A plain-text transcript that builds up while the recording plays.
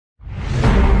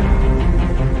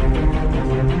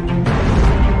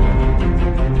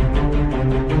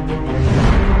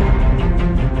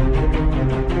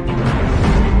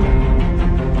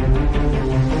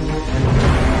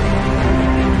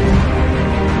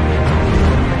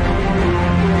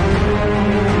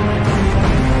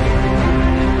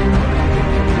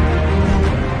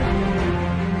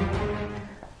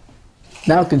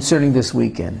Now concerning this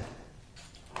weekend,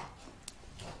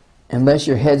 unless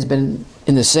your head's been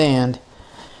in the sand,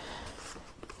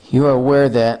 you are aware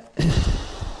that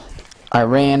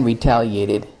Iran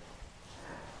retaliated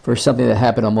for something that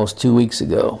happened almost 2 weeks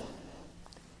ago.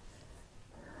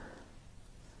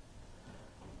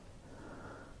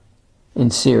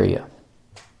 In Syria,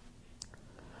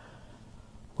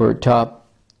 where top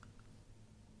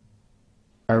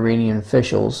Iranian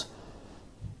officials,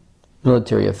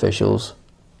 military officials,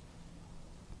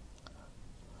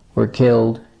 were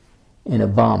killed in a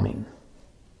bombing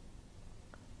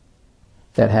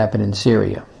that happened in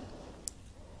Syria.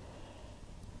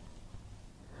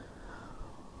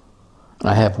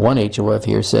 I have one HOF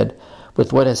here said,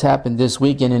 with what has happened this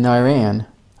weekend in Iran,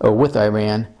 or with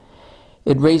Iran,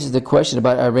 it raises the question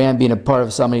about Iran being a part of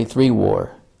the Psalm 83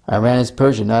 war. Iran is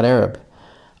Persian, not Arab.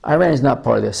 Iran is not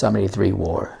part of the Psalm 83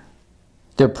 war.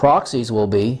 Their proxies will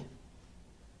be.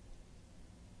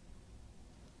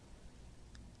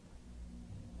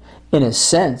 In a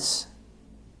sense,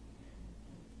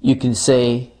 you can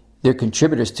say they're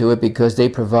contributors to it because they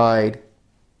provide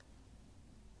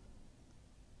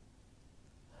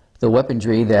the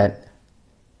weaponry that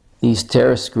these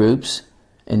terrorist groups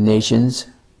and nations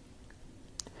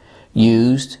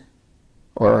used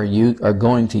or are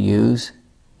going to use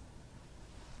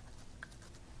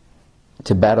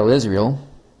to battle Israel.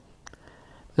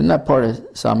 They're not part of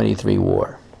Psalm 83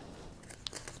 war.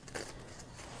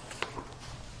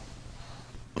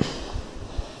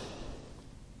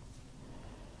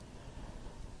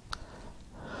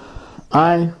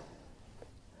 I've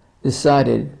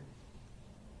decided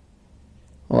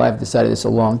this a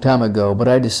long time ago, but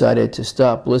I decided to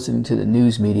stop listening to the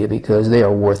news media because they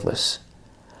are worthless.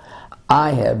 I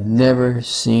have never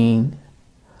seen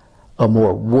a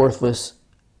more worthless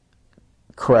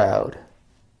crowd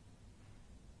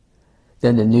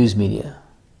than the news media.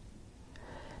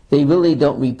 They really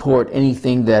don't report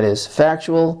anything that is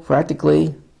factual,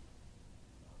 practically,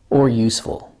 or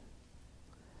useful.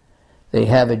 They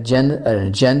have an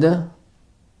agenda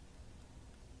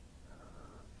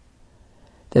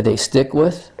that they stick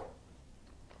with,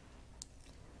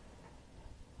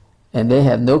 and they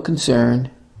have no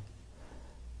concern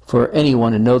for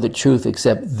anyone to know the truth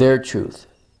except their truth,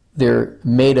 their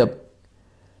made-up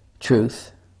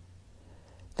truth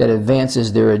that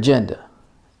advances their agenda.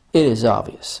 It is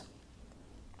obvious.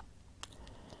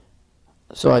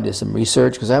 So I did some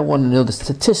research because I wanted to know the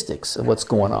statistics of what's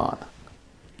going on.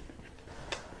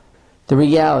 The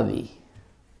reality,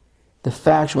 the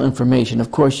factual information.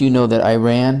 Of course, you know that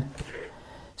Iran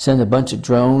sent a bunch of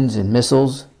drones and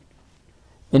missiles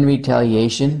in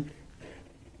retaliation,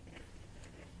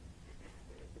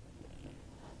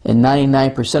 and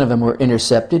 99% of them were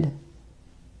intercepted.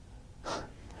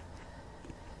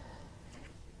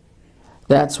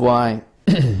 That's why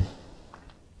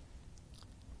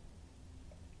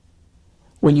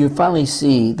when you finally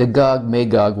see the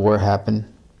Gog-Magog war happen,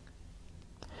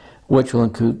 which will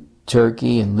include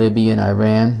Turkey and Libya and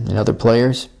Iran and other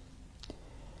players,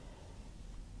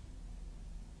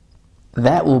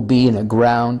 that will be in a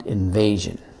ground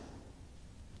invasion.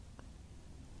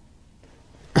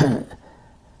 And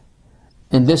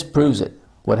this proves it,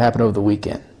 what happened over the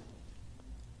weekend.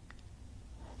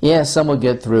 Yeah, some will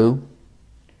get through,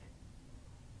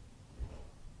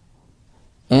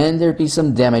 and there'd be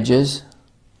some damages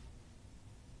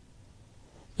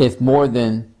if more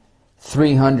than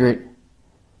 300,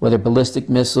 whether ballistic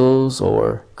missiles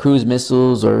or cruise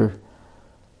missiles or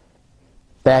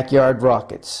backyard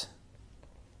rockets,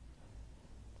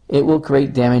 it will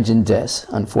create damage and deaths,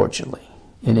 unfortunately,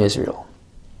 in Israel.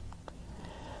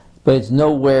 But it's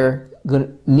nowhere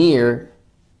near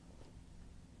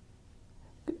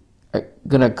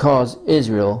going to cause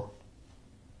Israel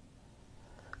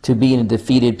to be in a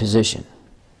defeated position.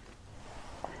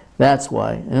 That's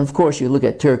why. And of course, you look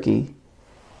at Turkey,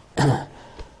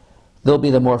 they'll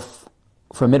be the more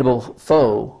formidable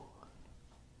foe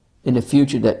in the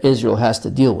future that Israel has to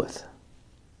deal with.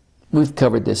 We've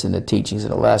covered this in the teachings,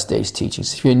 in the last days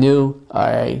teachings. If you're new,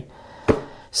 I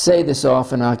say this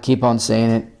often, I'll keep on saying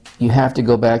it. You have to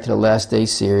go back to the last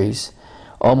days series,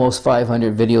 almost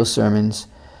 500 video sermons,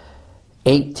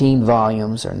 18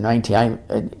 volumes, or 19, I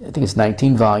think it's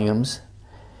 19 volumes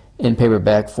in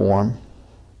paperback form,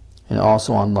 and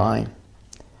also online.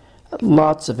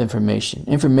 Lots of information.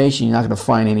 Information you're not going to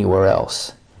find anywhere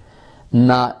else.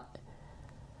 Not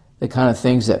the kind of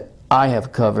things that I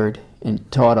have covered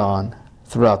and taught on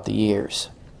throughout the years.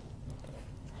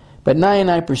 But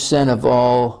 99% of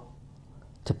all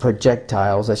the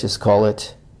projectiles, let's just call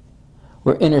it,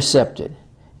 were intercepted.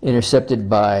 Intercepted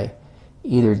by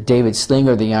either David Sling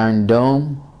or the Iron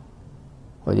Dome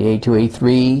or the A2,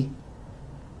 A3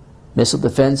 missile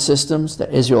defense systems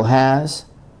that Israel has,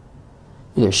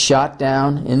 either shot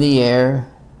down in the air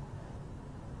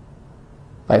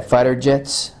by fighter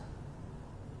jets,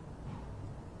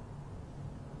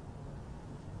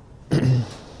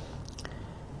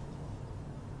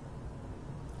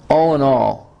 all in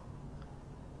all,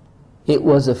 it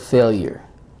was a failure.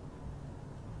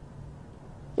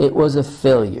 It was a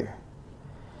failure.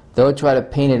 They'll try to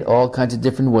paint it all kinds of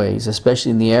different ways,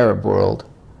 especially in the Arab world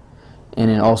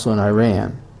and also in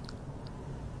Iran.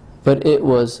 But it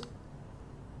was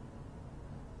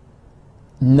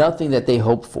nothing that they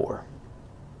hoped for.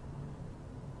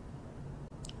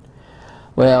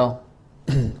 Well,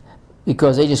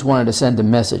 because they just wanted to send a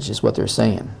message is what they're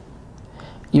saying.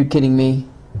 You kidding me?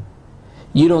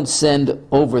 You don't send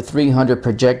over 300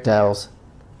 projectiles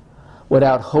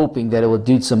without hoping that it will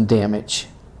do some damage.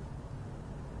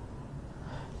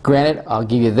 Granted, I'll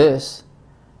give you this.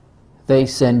 They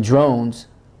send drones,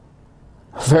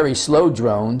 very slow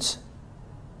drones.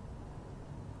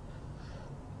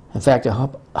 In fact,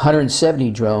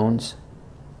 170 drones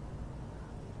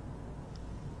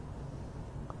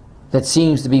that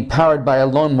seems to be powered by a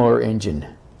lawnmower engine.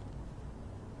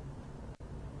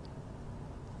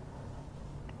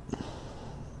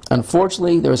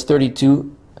 Unfortunately, there was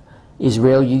 32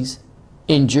 Israelis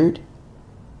injured,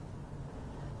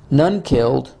 none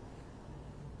killed.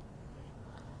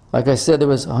 Like I said, there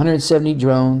was 170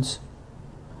 drones,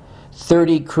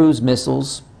 30 cruise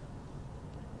missiles,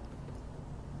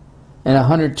 and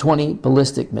 120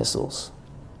 ballistic missiles.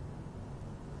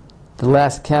 The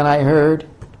last count I heard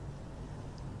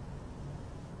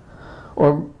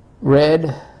or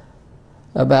read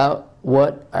about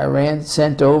what Iran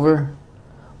sent over,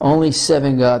 only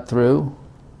 7 got through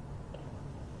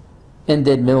and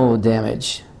did minimal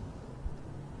damage.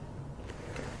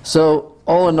 So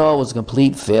all in all, it was a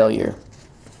complete failure.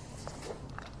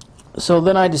 So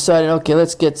then I decided, okay,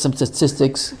 let's get some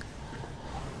statistics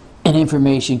and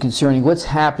information concerning what's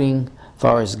happening as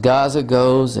far as Gaza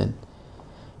goes and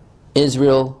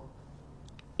Israel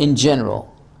in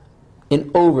general, in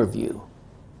overview,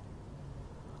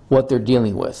 what they're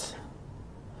dealing with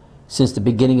since the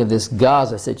beginning of this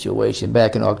Gaza situation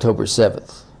back in October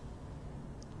 7th.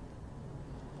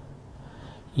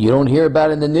 You don't hear about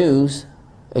it in the news,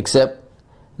 except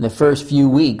in the first few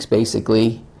weeks,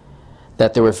 basically,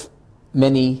 that there were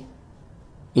many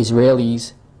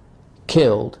Israelis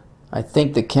killed. I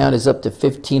think the count is up to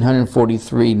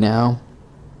 1,543 now.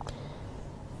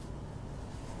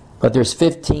 But there's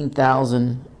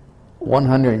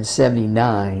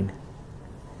 15,179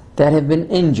 that have been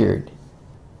injured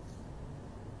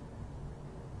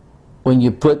when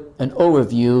you put an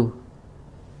overview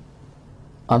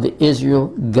on the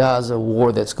Israel-Gaza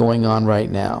war that's going on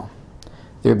right now.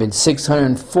 There have been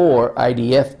 604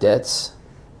 IDF deaths,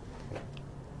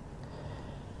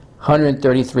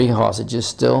 133 hostages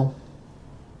still.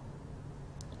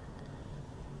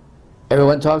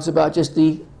 Everyone talks about just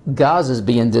the Gazas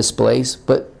being displaced,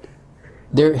 but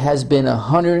there has been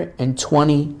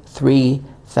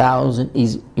 123,000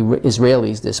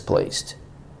 Israelis displaced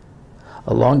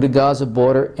along the Gaza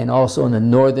border and also in the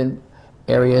northern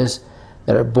areas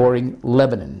that are bordering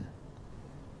Lebanon.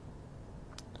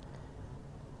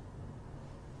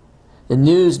 The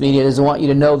news media doesn't want you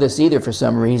to know this either for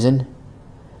some reason.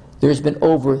 There's been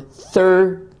over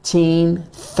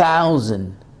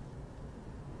 13,000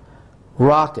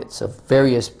 rockets of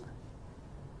various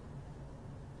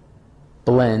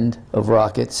blend of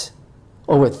rockets,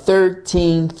 over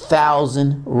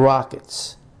 13,000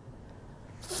 rockets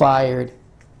fired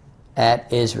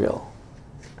at Israel.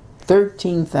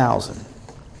 13,000.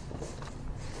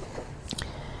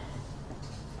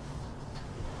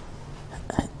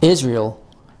 Israel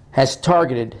has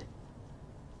targeted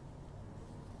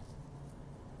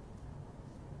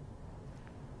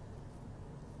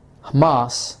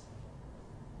Hamas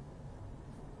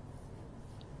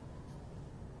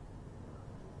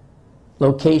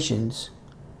locations,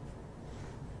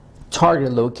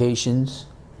 targeted locations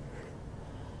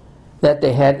that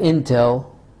they had intel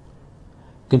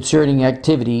concerning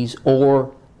activities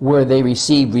or where they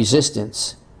received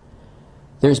resistance.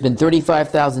 There's been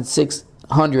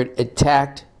 35,600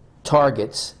 attacked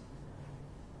targets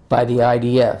by the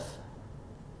IDF,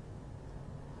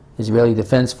 Israeli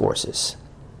Defense Forces.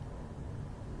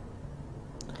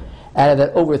 Out of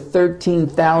that, over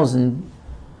 13,000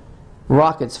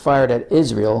 rockets fired at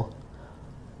Israel,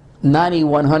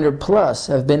 9,100 plus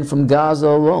have been from Gaza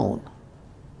alone.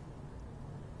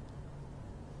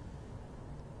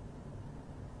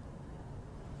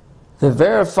 The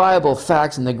verifiable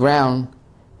facts on the ground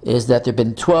is that there have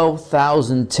been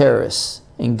 12,000 terrorists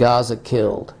in Gaza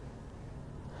killed.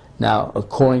 Now,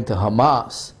 according to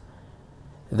Hamas,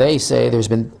 they say there's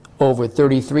been over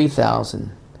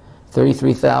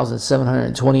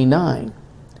 33,729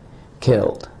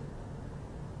 killed.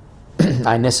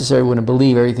 I necessarily wouldn't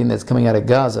believe everything that's coming out of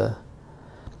Gaza.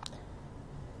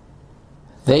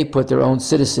 They put their own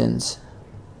citizens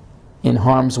in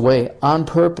harm's way on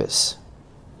purpose.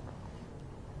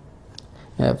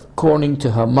 And according to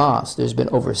Hamas, there's been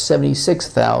over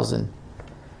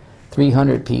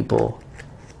 76,300 people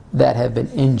that have been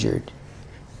injured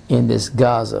in this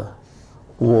Gaza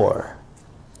war.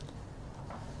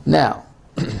 Now,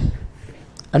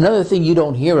 another thing you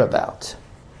don't hear about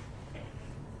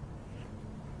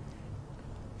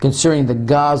concerning the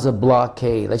Gaza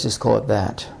blockade, let's just call it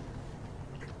that.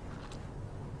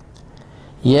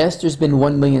 Yes, there's been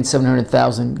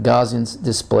 1,700,000 Gazans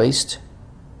displaced.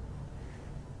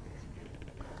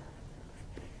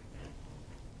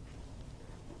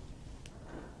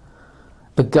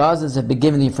 But Gazans have been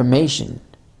given the information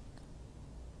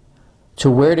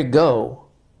to where to go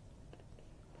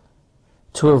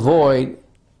to avoid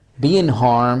being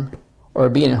harmed or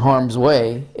being in harm's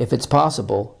way, if it's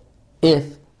possible,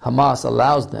 if Hamas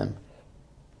allows them,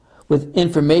 with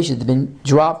information that's been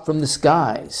dropped from the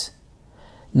skies.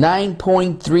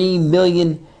 9.3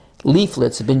 million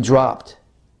leaflets have been dropped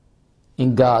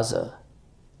in Gaza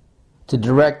to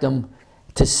direct them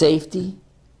to safety,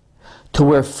 to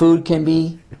where food can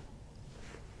be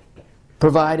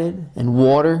provided and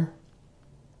water.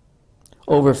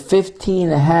 Over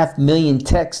 15.5 million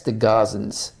texts to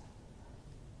Gazans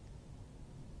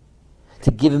to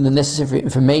give them the necessary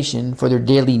information for their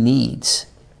daily needs.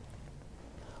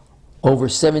 Over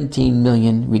 17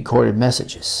 million recorded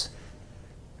messages.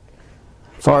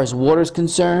 As far as water is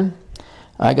concerned,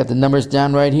 I got the numbers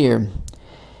down right here.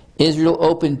 Israel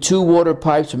opened 2 water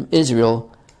pipes from Israel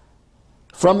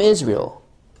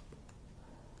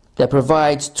that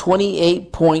provides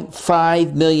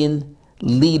 28.5 million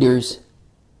liters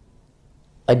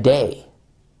a day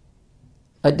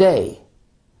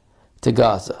to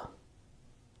Gaza.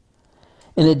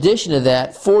 In addition to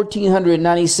that,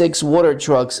 1,496 water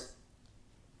trucks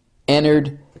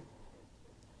entered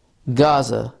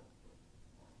Gaza,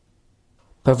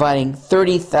 providing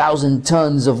 30,000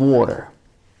 tons of water.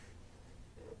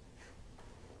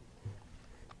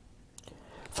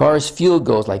 As far as fuel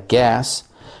goes, like gas,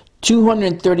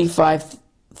 235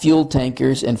 fuel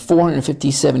tankers and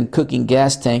 457 cooking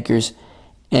gas tankers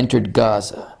entered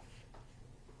Gaza.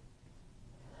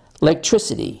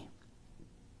 Electricity.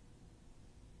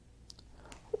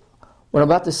 What I'm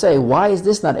about to say, why is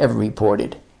this not ever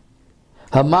reported?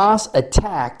 Hamas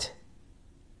attacked,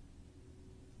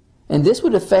 and this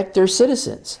would affect their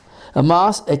citizens.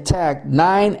 Hamas attacked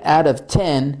 9 out of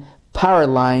 10 power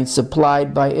lines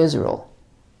supplied by Israel.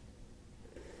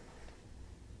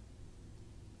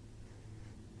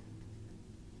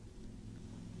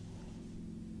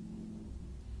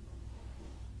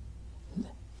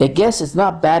 I guess it's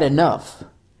not bad enough.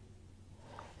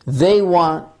 They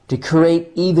want to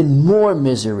create even more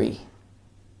misery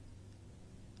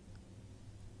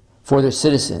for their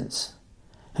citizens.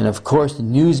 And of course, the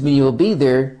news media will be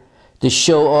there to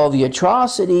show all the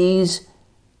atrocities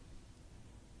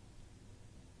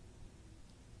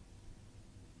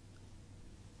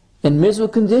and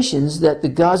miserable conditions that the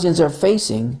Gazans are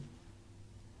facing.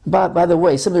 By the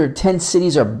way, some of their 10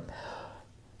 cities are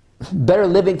better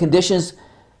living conditions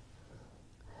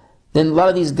than a lot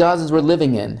of these Gazans were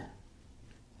living in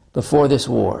before this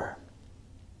war.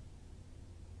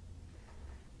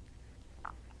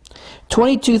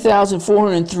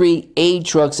 22,403 aid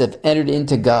trucks have entered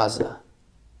into Gaza.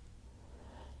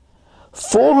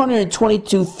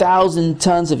 422,000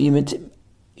 tons of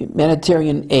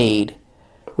humanitarian aid,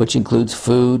 which includes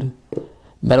food,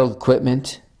 medical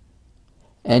equipment,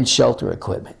 and shelter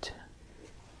equipment.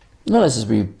 None of this is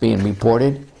being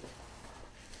reported.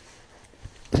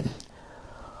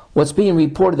 What's being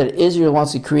reported that Israel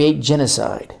wants to create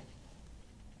genocide.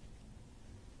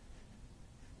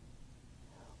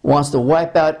 Wants to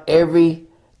wipe out every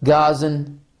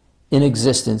Gazan in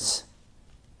existence.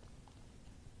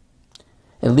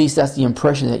 At least that's the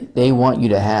impression that they want you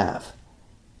to have.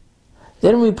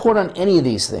 They don't report on any of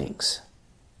these things.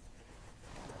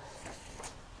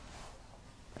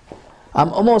 I'm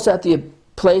almost at the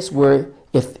place where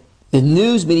if the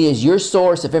news media is your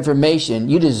source of information,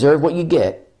 you deserve what you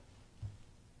get.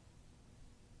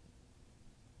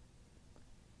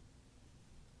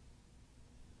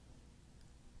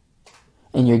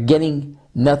 And you're getting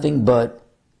nothing but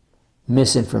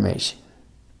misinformation.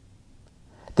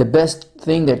 the best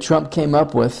thing that Trump came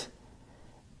up with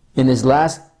in his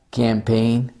last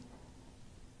campaign,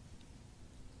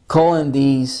 calling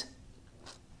these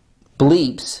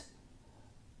bleeps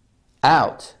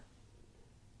out,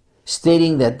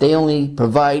 stating that they only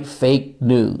provide fake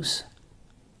news.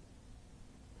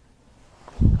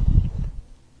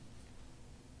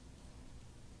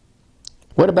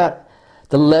 What about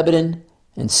the Lebanon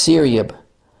and Syria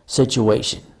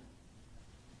situation?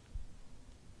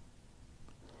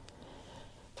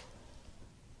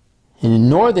 In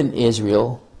northern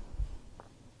Israel,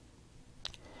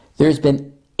 there's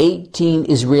been 18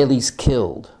 Israelis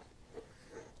killed.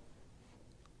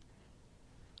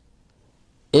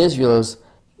 Israel has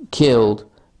killed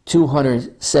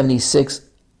 276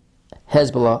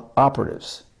 Hezbollah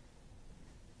operatives.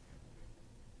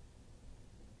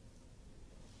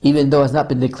 Even though it's not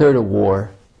been declared a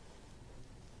war,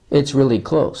 it's really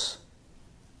close.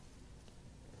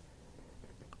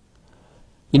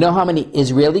 You know how many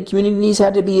Israeli communities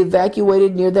had to be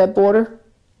evacuated near that border?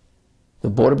 The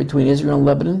border between Israel and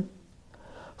Lebanon?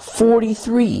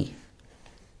 43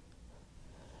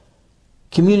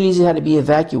 communities had to be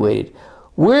evacuated.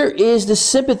 Where is the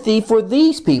sympathy for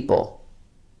these people?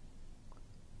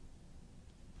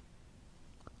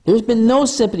 There's been no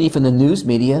sympathy from the news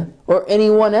media or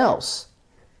anyone else.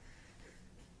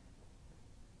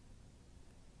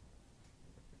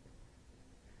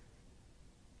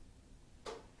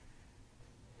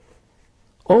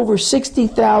 Over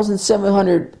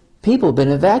 60,700 people have been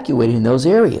evacuated in those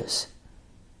areas.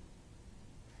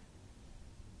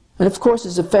 And of course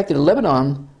it's affected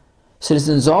Lebanon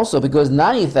citizens also, because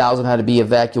 90,000 had to be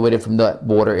evacuated from that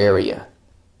border area.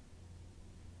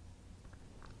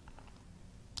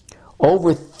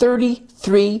 Over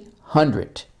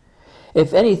 3,300.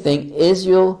 If anything,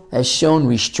 Israel has shown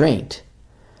restraint.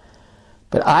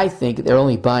 But I think they're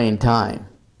only buying time.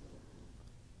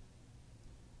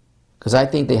 Because I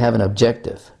think they have an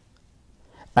objective.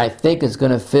 I think it's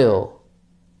going to fulfill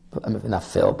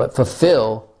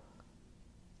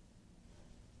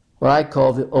what I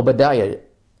call the Obadiah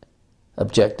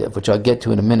objective, which I'll get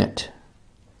to in a minute,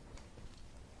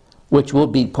 which will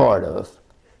be part of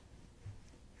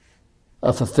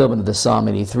a fulfillment of the Psalm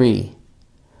 83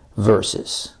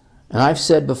 verses. And I've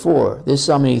said before, this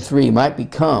Psalm 83 might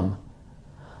become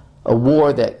a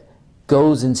war that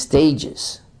goes in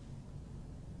stages.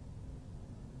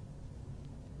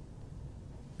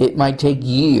 It might take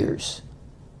years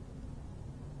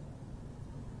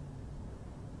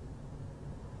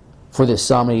for this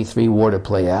Psalm 83 war to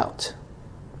play out.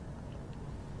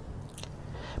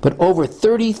 But over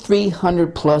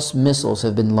 3,300 plus missiles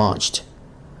have been launched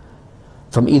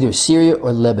from either Syria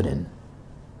or Lebanon,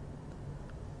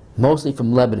 mostly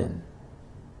from Lebanon.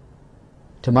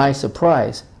 To my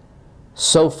surprise,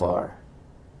 so far,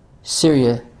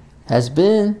 Syria has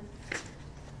been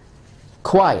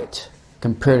quiet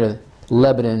compared to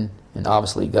Lebanon and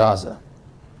obviously Gaza.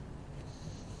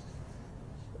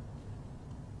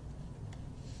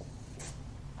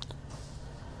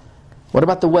 What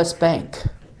about the West Bank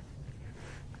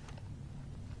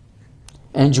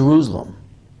and Jerusalem?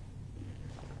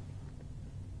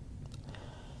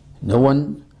 No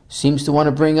one seems to want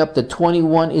to bring up the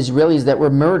 21 Israelis that were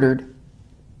murdered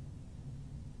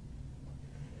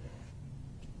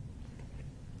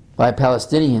by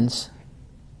Palestinians.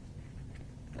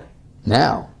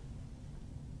 Now,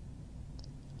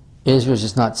 Israel's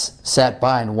just not sat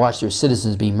by and watched their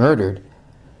citizens be murdered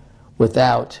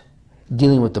without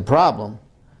dealing with the problem,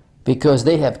 because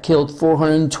they have killed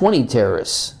 420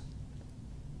 terrorists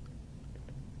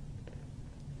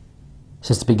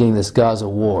since the beginning of this Gaza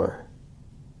war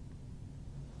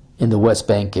in the West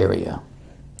Bank area.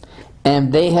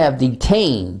 And they have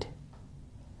detained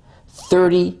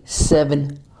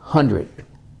 3,700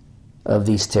 of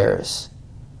these terrorists.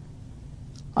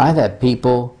 I've had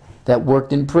people that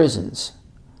worked in prisons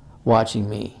watching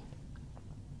me.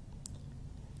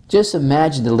 Just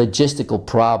imagine the logistical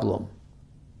problem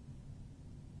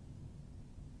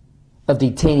of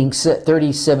detaining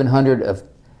 3,700 of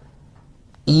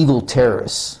evil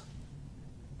terrorists.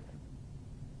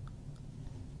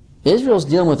 Israel's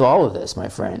dealing with all of this, my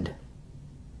friend.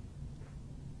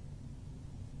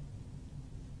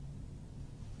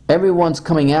 Everyone's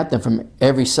coming at them from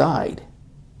every side.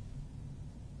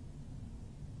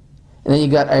 And then you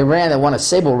got Iran that want a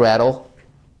saber rattle,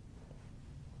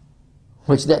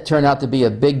 which that turned out to be a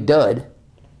big dud.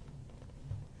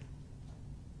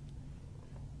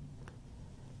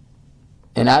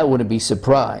 And I wouldn't be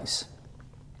surprised.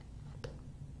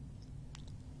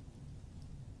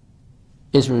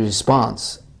 Israel's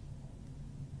response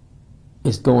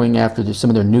is going after some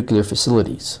of their nuclear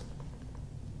facilities.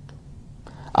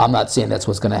 I'm not saying that's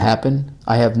what's going to happen.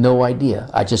 I have no idea.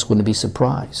 I just wouldn't be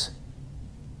surprised.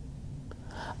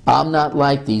 I'm not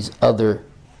like these other.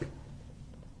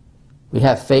 We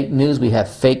have fake news, we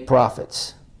have fake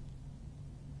prophets.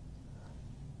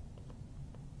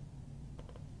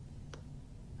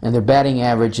 And their batting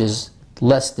average is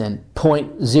less than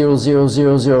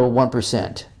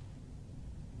 0.00001%.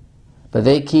 But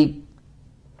they keep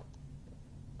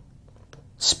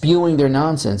spewing their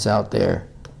nonsense out there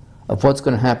of what's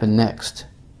going to happen next.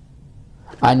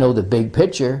 I know the big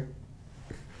picture,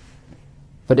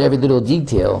 but every little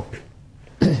detail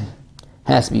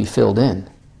has to be filled in.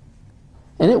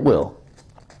 And it will.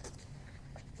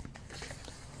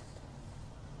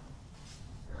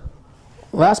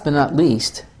 Last but not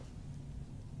least,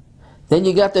 then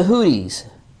you got the Houthis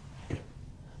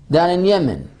down in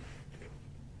Yemen.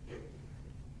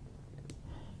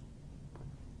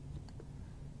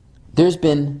 There's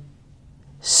been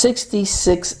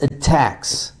 66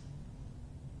 attacks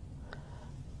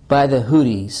by the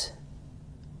Houthis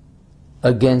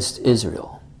against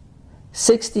Israel.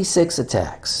 66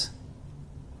 attacks.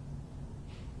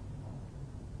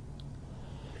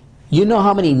 You know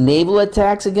how many naval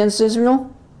attacks against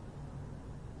Israel?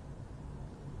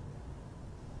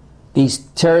 These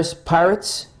terrorist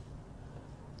pirates?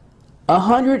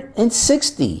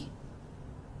 160.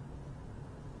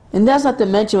 And that's not to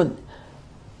mention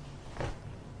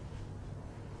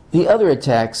the other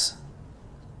attacks,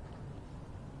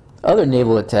 other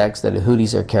naval attacks that the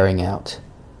Houthis are carrying out.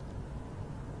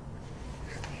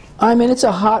 I mean, it's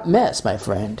a hot mess, my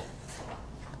friend.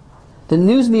 The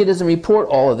news media doesn't report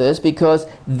all of this because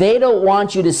they don't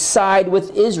want you to side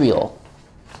with Israel.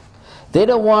 They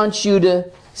don't want you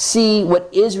to see what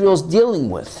Israel's dealing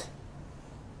with.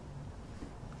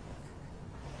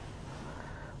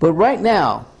 But right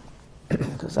now,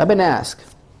 because I've been asked,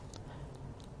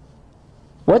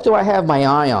 what do I have my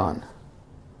eye on?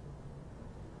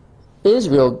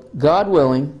 Israel, God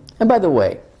willing. And by the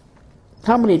way,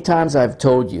 how many times I've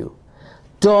told you,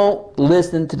 don't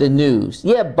listen to the news.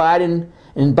 Yeah, Biden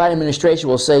and Biden administration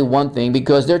will say one thing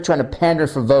because they're trying to pander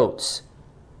for votes.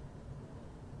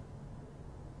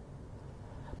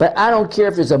 But I don't care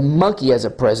if there's a monkey as a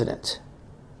president.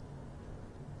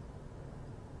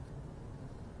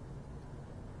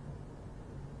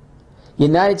 The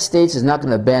United States is not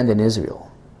going to abandon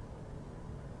Israel.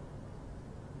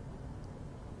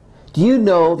 Do you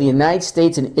know the United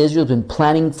States and Israel have been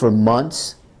planning for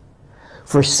months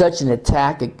for such an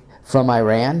attack from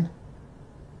Iran?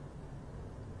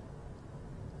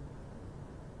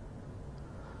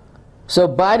 So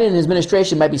Biden and his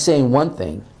administration might be saying one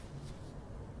thing,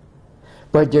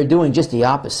 but they're doing just the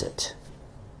opposite.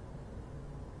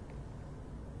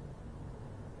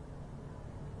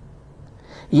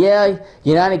 Yeah,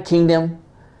 United Kingdom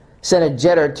sent a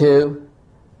jet or two,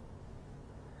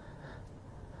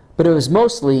 but it was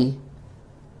mostly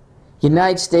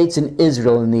United States and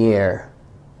Israel in the air.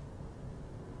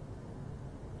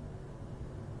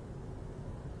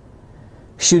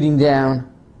 Shooting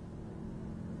down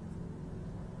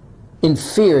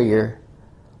inferior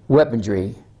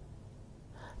weaponry.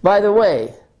 By the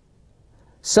way,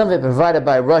 some of it provided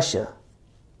by Russia.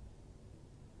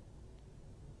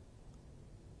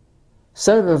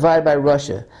 Some of it provided by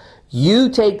Russia. You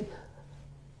take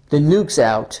the nukes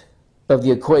out of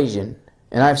the equation,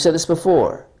 and I've said this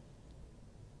before.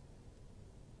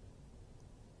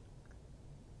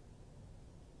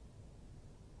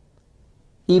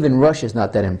 Even Russia's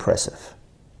not that impressive.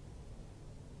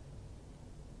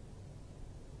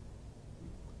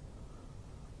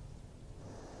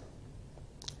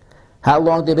 How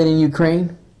long have they been in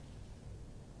Ukraine?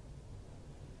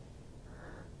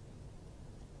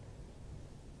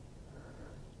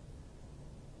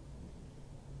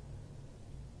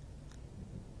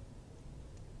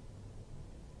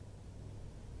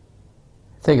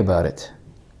 Think about it.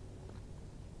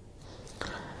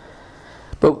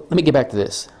 But let me get back to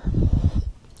this.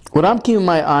 What I'm keeping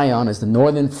my eye on is the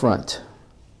northern front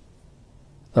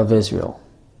of Israel.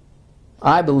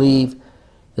 I believe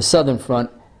the southern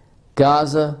front,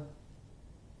 Gaza,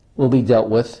 will be dealt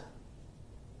with.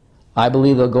 I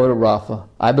believe they'll go to Rafah.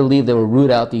 I believe they will root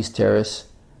out these terrorists.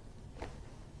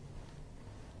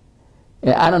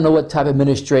 And I don't know what type of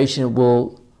administration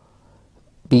will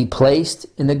be placed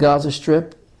in the Gaza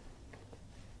Strip.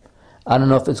 I don't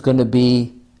know if it's going to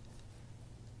be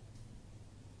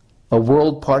a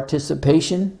world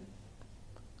participation.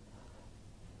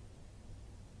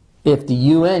 If the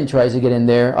UN tries to get in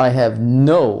there, I have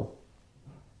no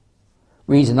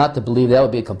reason not to believe that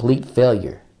would be a complete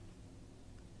failure.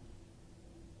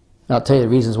 And I'll tell you the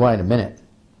reasons why in a minute.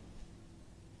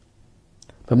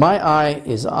 But my eye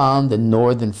is on the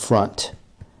northern front.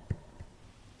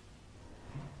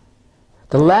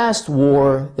 The last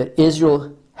war that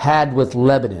Israel had with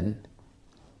Lebanon,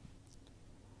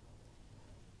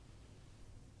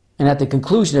 and at the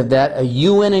conclusion of that, a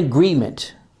UN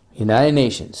agreement, United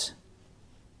Nations,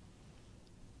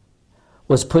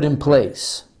 was put in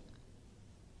place.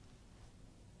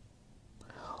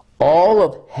 All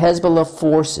of Hezbollah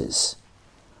forces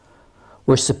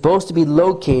were supposed to be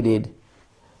located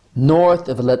north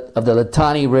of the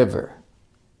Litani River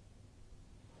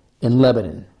in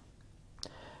Lebanon.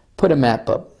 Put a map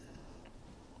up.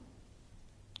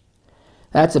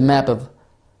 That's a map of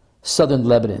southern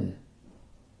Lebanon.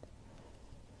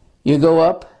 You go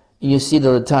up and you see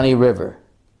the Litani River.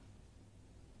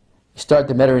 You start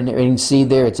the Mediterranean Sea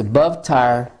there. It's above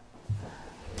Tyre.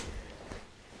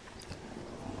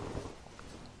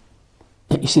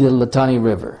 You see the Litani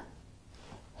River.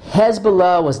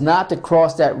 Hezbollah was not to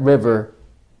cross that river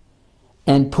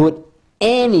and put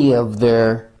any of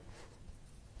their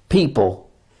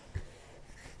people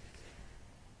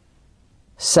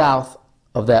south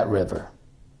of that river.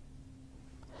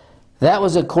 That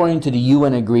was according to the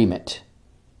UN agreement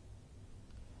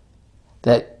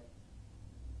that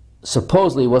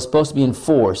supposedly was supposed to be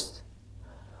enforced,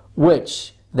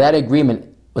 which that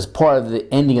agreement was part of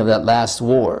the ending of that last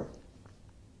war.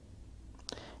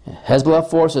 Hezbollah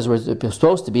forces were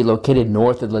supposed to be located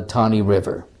north of the Litani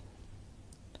River.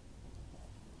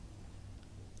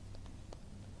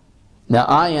 Now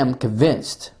I am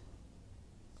convinced,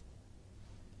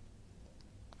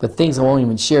 but things I won't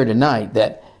even share tonight,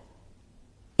 that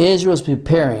Israel is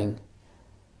preparing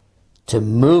to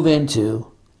move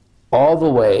into all the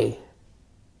way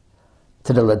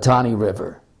to the Litani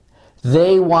River.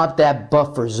 They want that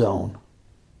buffer zone.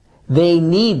 They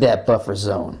need that buffer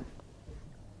zone.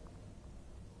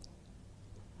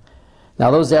 Now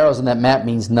those arrows on that map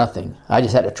means nothing. I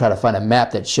just had to try to find a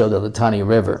map that showed the Litani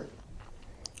River.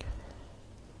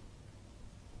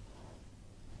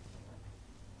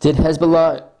 Did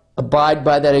Hezbollah abide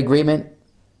by that agreement?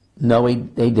 No,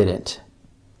 they didn't.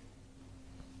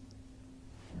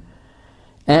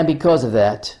 And because of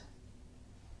that,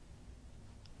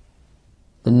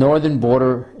 the northern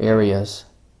border areas,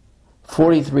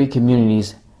 43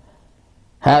 communities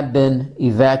have been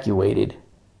evacuated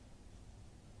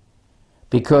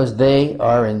because they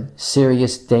are in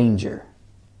serious danger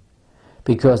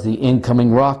because of the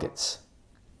incoming rockets.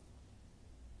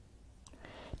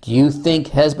 Do you think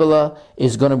Hezbollah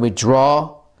is going to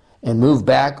withdraw and move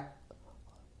back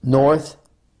north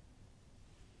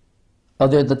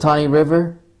of the Litani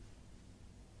River?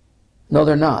 No,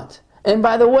 they're not. And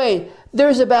by the way,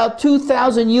 there's about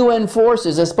 2,000 UN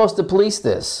forces that's supposed to police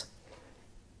this.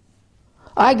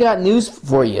 I got news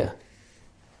for you.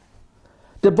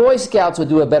 The Boy Scouts would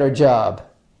do a better job.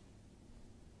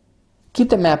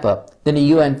 Keep the map up than the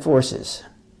UN forces.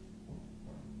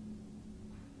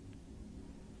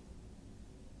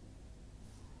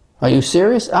 Are you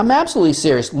serious? I'm absolutely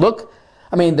serious. Look,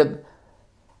 I mean,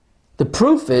 the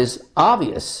proof is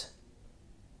obvious.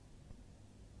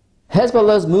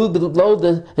 Hezbollah's moved below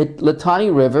the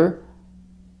Litani River,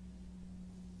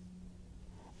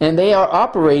 and they are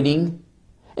operating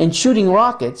and shooting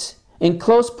rockets in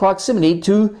close proximity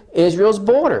to Israel's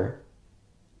border.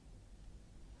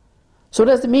 So what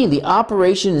does it mean? The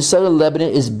operation in southern Lebanon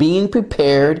is being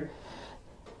prepared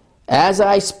as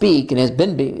I speak, and has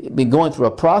been going through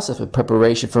a process of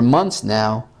preparation for months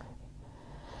now,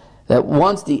 that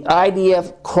once the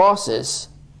IDF crosses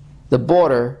the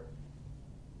border,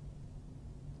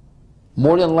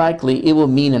 more than likely it will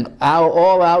mean an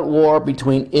all-out war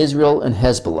between Israel and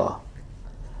Hezbollah.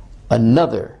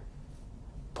 Another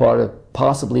part of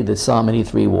possibly the Psalm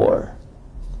 83 war.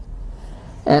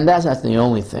 And that's not the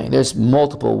only thing. There's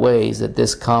multiple ways that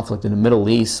this conflict in the Middle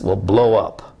East will blow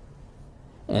up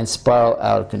and spiral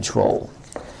out of control.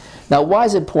 Now, why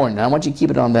is it important? I want you to keep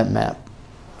it on that map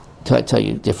until I tell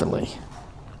you differently.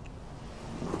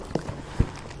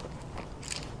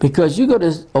 Because you go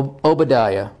to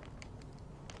Obadiah,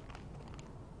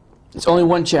 it's only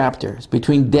one chapter. It's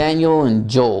between Daniel and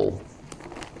Joel.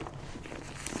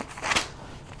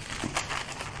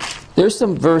 There's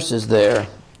some verses there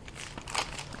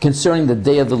concerning the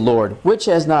day of the Lord, which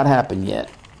has not happened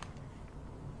yet.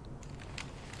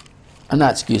 Did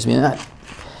I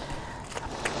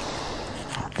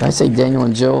say Daniel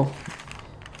and Joel?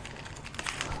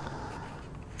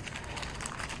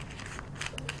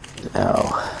 No.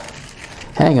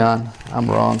 Hang on, I'm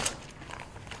wrong.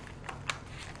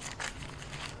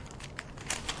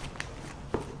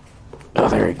 Oh,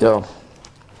 there we go.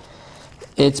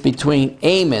 It's between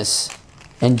Amos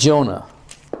and Jonah.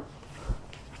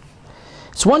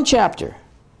 It's one chapter,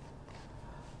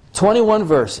 21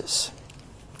 verses.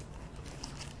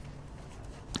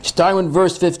 Starting with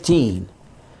verse 15.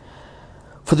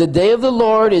 For the day of the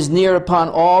Lord is near upon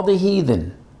all the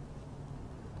heathen.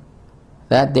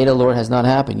 That day of the Lord has not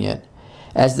happened yet.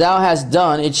 As thou hast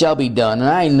done, it shall be done. And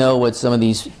I know what some of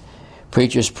these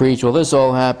preachers preach. Well, this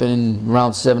all happened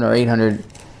around 700 or 800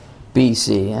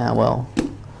 BC. Yeah, well,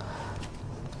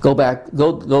 go back,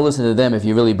 go listen to them if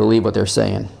you really believe what they're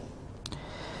saying.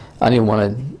 I didn't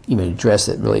want to even address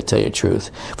it, really, to tell you the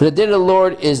truth. For the day of the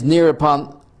Lord is near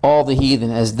upon all the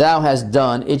heathen. As thou hast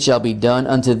done, it shall be done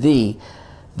unto thee.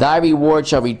 Thy reward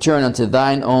shall return unto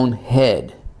thine own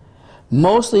head.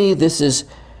 Mostly this is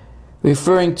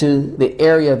referring to the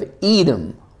area of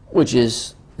Edom, which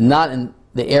is not in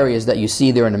the areas that you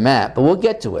see there in the map, but we'll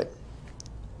get to it.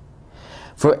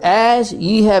 For as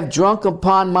ye have drunk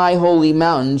upon my holy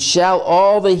mountain, shall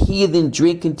all the heathen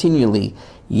drink continually.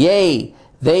 Yea,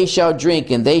 they shall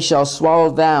drink, and they shall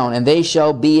swallow down, and they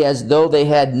shall be as though they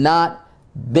had not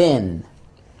been.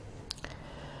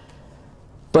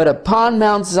 But upon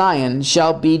Mount Zion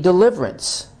shall be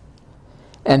deliverance,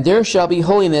 and there shall be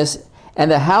holiness, and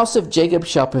the house of Jacob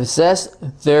shall possess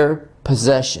their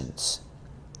possessions.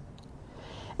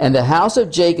 And the house of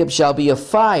Jacob shall be a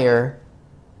fire,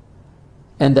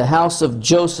 and the house of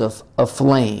Joseph a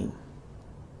flame.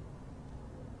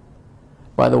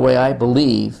 By the way, I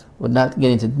believe, we're not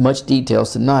getting into much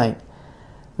details tonight,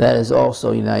 that is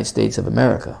also the United States of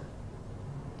America.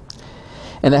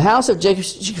 And the house of Jacob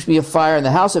shall be a fire, and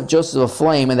the house of Joseph a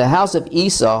flame, and the house of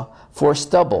Esau for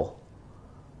stubble.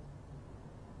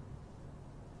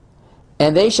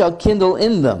 And they shall kindle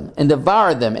in them, and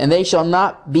devour them, and they shall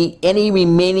not be any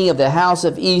remaining of the house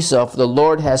of Esau, for the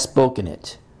Lord has spoken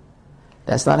it.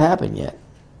 That's not happened yet.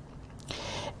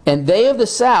 And they of the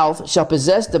south shall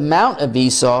possess the mount of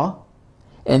Esau,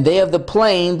 and they of the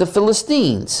plain the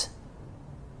Philistines.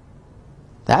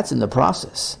 That's in the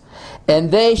process. And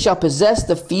they shall possess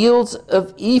the fields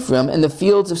of Ephraim and the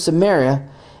fields of Samaria,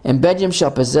 and Benjamin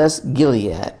shall possess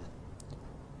Gilead.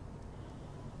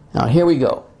 Now here we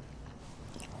go.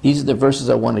 These are the verses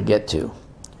I want to get to.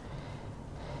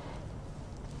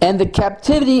 And the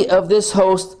captivity of this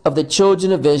host of the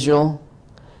children of Israel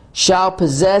shall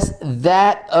possess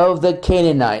that of the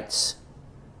Canaanites.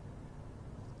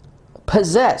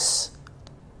 Possess.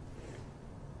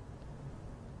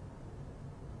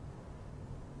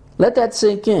 Let that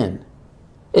sink in.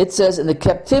 It says, and the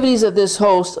captivities of this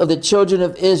host of the children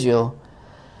of Israel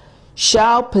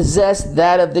shall possess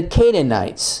that of the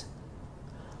Canaanites.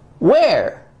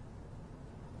 Where?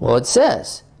 Well, it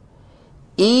says,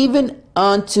 even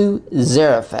unto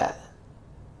Zarephath.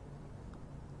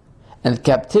 And the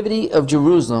captivity of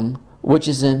Jerusalem, which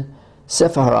is in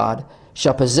Sepharad,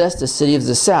 shall possess the city of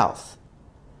the south.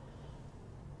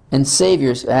 And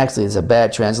saviors, actually it's a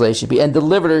bad translation, and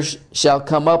deliverers shall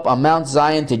come up on Mount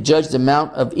Zion to judge the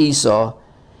mount of Esau,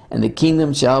 and the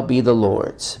kingdom shall be the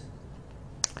Lord's.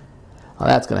 Well,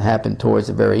 that's going to happen towards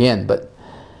the very end, but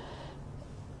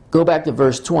go back to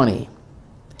verse 20.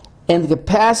 And the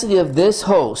capacity of this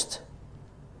host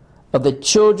of the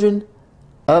children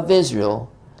of Israel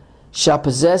shall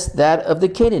possess that of the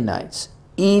Canaanites,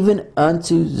 even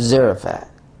unto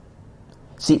Zarephath.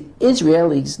 See,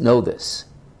 Israelis know this.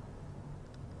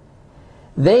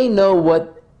 They know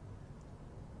what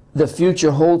the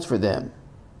future holds for them,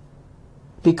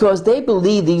 because they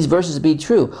believe these verses to be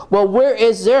true. Well, where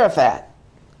is Zarephath?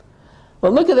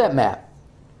 Well, look at that map.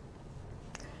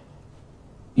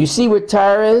 You see where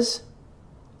Tyre is?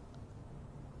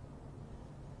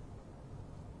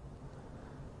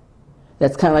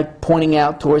 That's kind of like pointing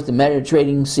out towards the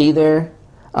Mediterranean Sea there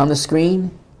on the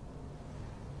screen.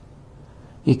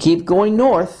 You keep going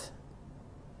north,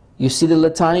 you see the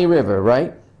Litani River,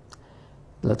 right?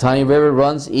 The Litani River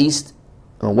runs east,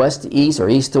 or west to east, or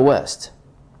east to west.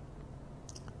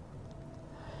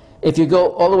 If you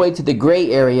go all the way to the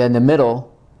gray area in the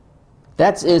middle,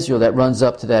 that's Israel that runs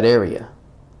up to that area.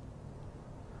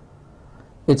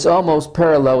 It's almost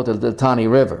parallel to the Litani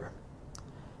River,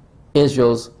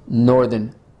 Israel's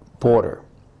northern border.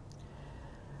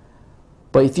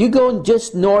 But if you go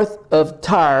just north of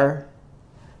Tyre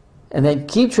and then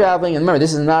keep traveling, and remember,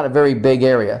 this is not a very big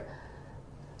area,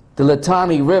 the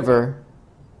Litani River,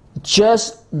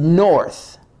 just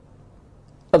north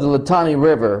of the Litani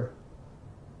River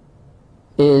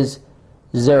is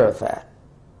Zarephath.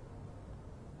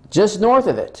 Just north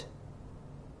of it.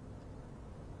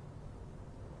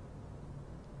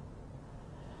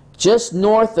 Just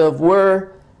north of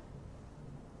where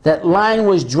that line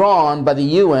was drawn by the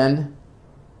UN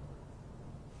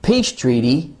peace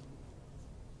treaty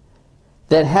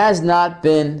that has not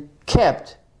been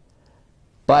kept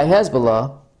by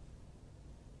Hezbollah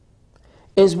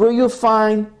is where you'll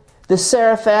find the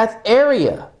Zarephath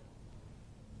area.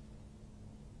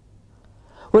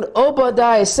 What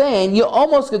Obadiah is saying, you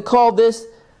almost could call this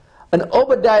an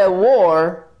Obadiah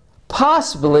war,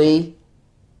 possibly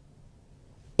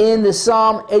in the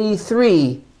Psalm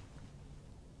 83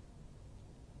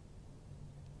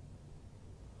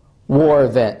 war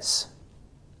events.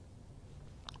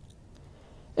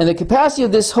 And the capacity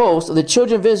of this host of the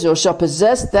children of Israel shall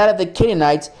possess that of the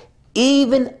Canaanites,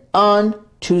 even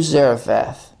unto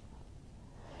Zarephath.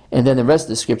 And then the rest of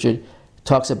the scripture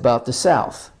talks about the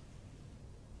south.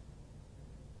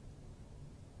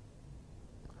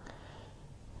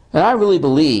 And I really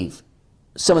believe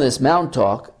some of this mountain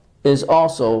talk is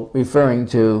also referring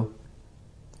to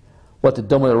what the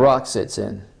Dome of the Rock sits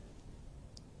in,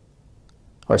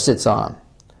 or sits on.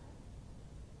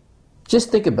 Just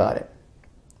think about it.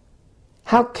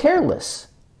 How careless.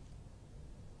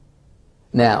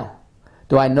 Now,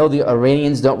 do I know the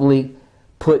Iranians don't really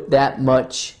put that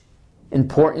much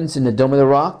importance in the Dome of the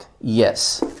Rock?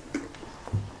 Yes.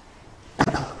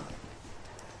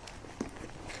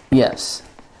 Yes.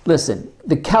 Listen,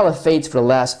 the caliphates for the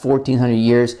last 1400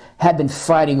 years have been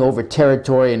fighting over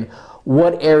territory and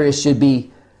what areas should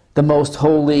be the most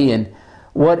holy and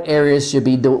what areas should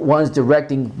be the ones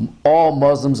directing all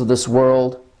Muslims of this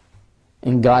world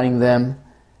and guiding them.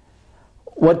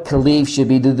 What caliph should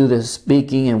be to do the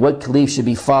speaking and what caliph should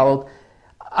be followed.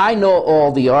 I know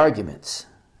all the arguments.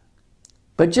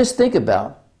 But just think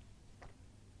about,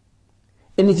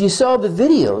 and if you saw the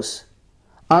videos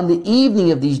on the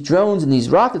evening of these drones and these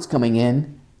rockets coming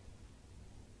in,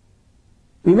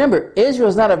 remember, Israel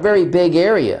is not a very big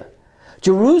area.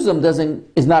 Jerusalem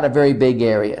is not a very big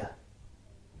area.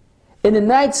 In the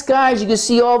night skies, you can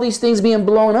see all these things being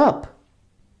blown up.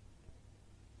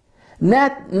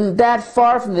 Not that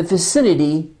far from the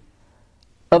vicinity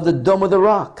of the Dome of the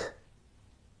Rock.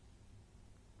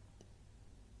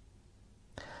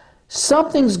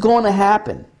 Something's going to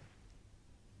happen,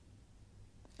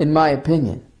 in my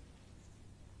opinion.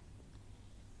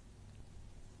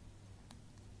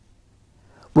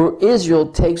 Where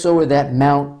Israel takes over that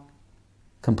mount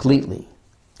completely.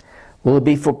 Will it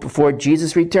be before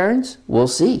Jesus returns? We'll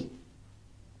see.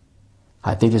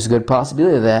 I think there's a good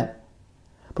possibility of that.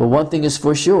 But one thing is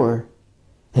for sure,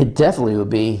 it definitely will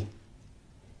be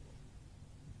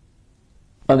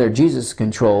under Jesus'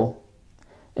 control,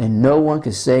 and no one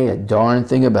can say a darn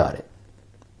thing about it.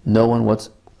 No one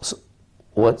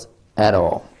what's at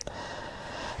all.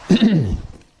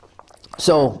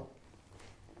 So,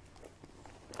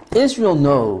 Israel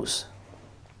knows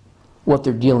what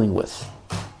they're dealing with.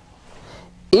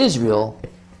 Israel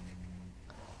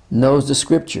knows the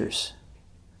scriptures,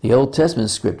 the Old Testament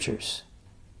scriptures,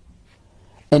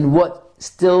 and what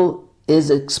still is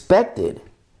expected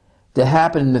to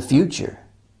happen in the future.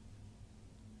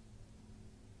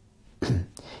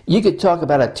 You could talk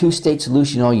about a two-state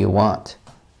solution all you want.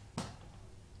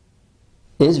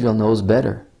 Israel knows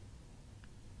better.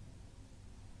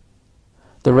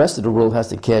 The rest of the world has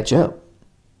to catch up.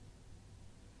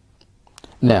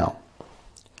 Now,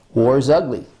 war is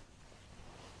ugly.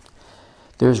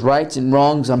 There's rights and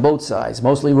wrongs on both sides,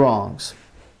 mostly wrongs.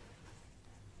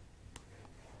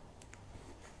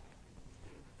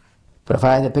 But if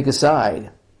I had to pick a side,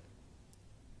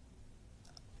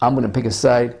 I'm going to pick a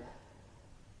side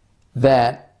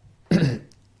that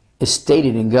is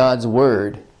stated in God's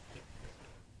Word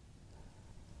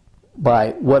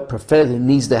by what prophetically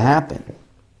needs to happen.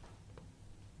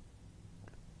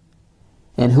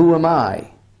 And who am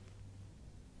I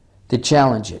to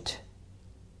challenge it?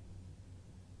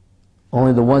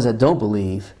 Only the ones that don't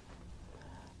believe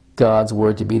God's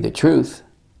Word to be the truth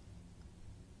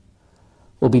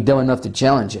will be dumb enough to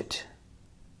challenge it.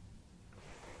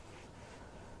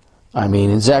 I mean,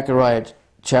 in Zechariah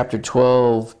chapter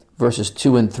 12, verses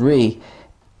 2 and 3,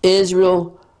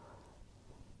 Israel,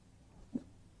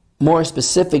 more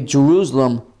specific,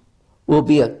 Jerusalem, will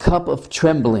be a cup of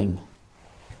trembling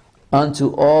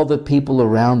unto all the people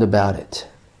around about it.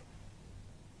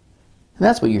 And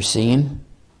that's what you're seeing.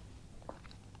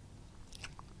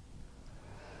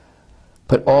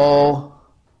 But all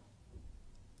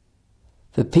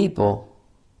the people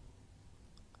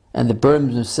and the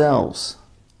burdens themselves,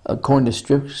 according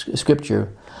to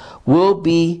Scripture, will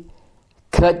be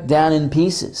cut down in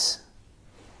pieces,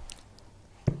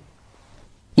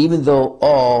 even though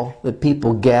all the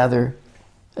people gather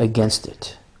against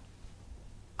it.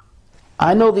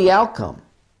 I know the outcome.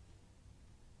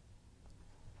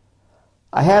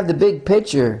 I have the big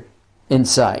picture in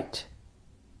sight.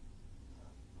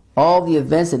 All the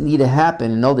events that need to happen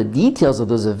and all the details of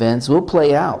those events will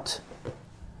play out.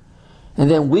 And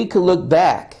then we could look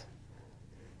back,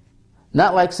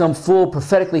 not like some fool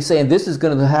prophetically saying this is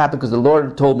going to happen because the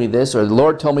Lord told me this or the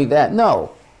Lord told me that.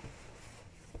 No.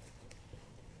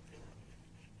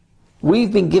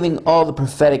 We've been giving all the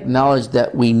prophetic knowledge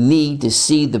that we need to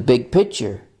see the big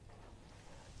picture.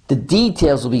 The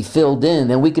details will be filled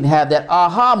in, and we can have that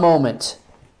aha moment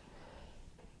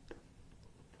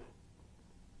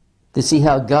to see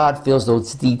how God fills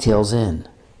those details in.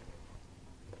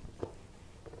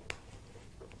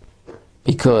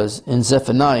 Because in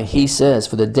Zephaniah he says,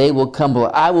 for the day will come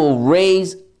where I will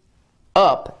raise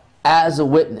up as a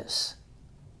witness.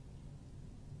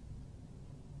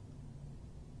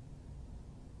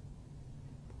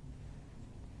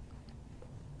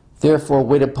 Therefore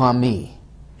wait upon me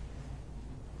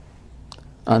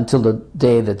until the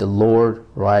day that the Lord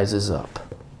rises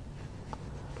up.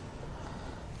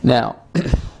 Now,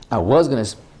 I was going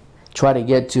to try to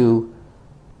get to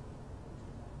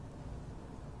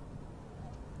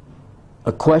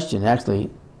a question.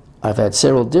 Actually, I've had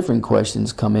several different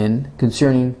questions come in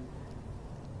concerning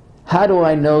how do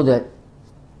I know that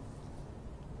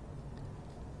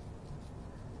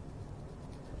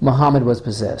Muhammad was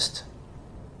possessed?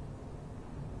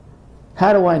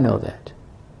 How do I know that?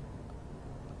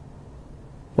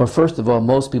 Well, first of all,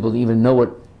 most people don't even know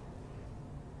what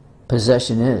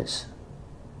possession is.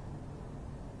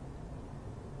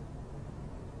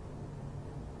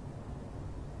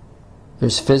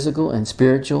 There's physical and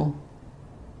spiritual.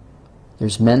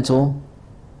 There's mental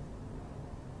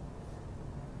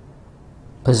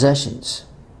possessions.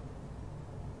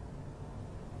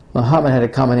 Muhammad had a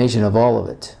combination of all of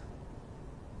it.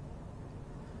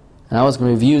 And I was going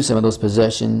to review some of those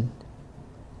possession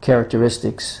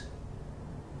characteristics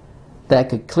that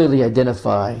could clearly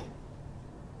identify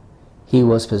he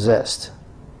was possessed.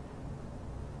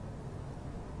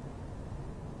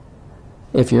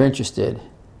 If you're interested,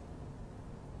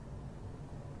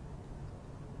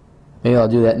 maybe I'll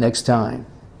do that next time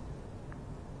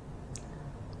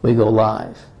we go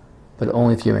live, but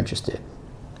only if you're interested.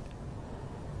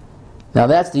 Now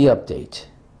that's the update.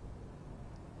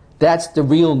 That's the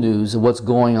real news of what's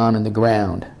going on in the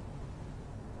ground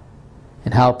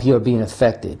and how people are being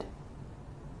affected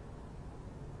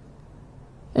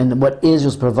and what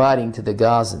Israel's providing to the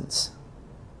Gazans.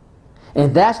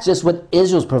 And that's just what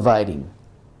Israel's providing.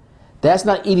 That's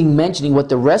not even mentioning what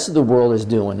the rest of the world is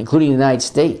doing, including the United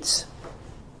States.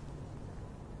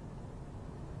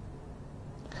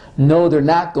 No, they're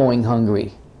not going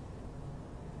hungry.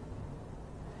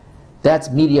 That's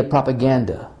media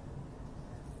propaganda.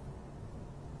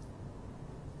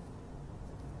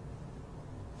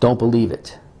 Don't believe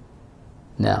it.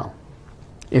 Now,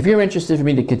 if you're interested for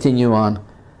me to continue on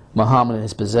Muhammad and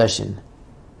his possession,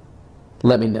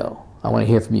 let me know. I want to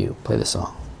hear from you. Play the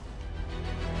song.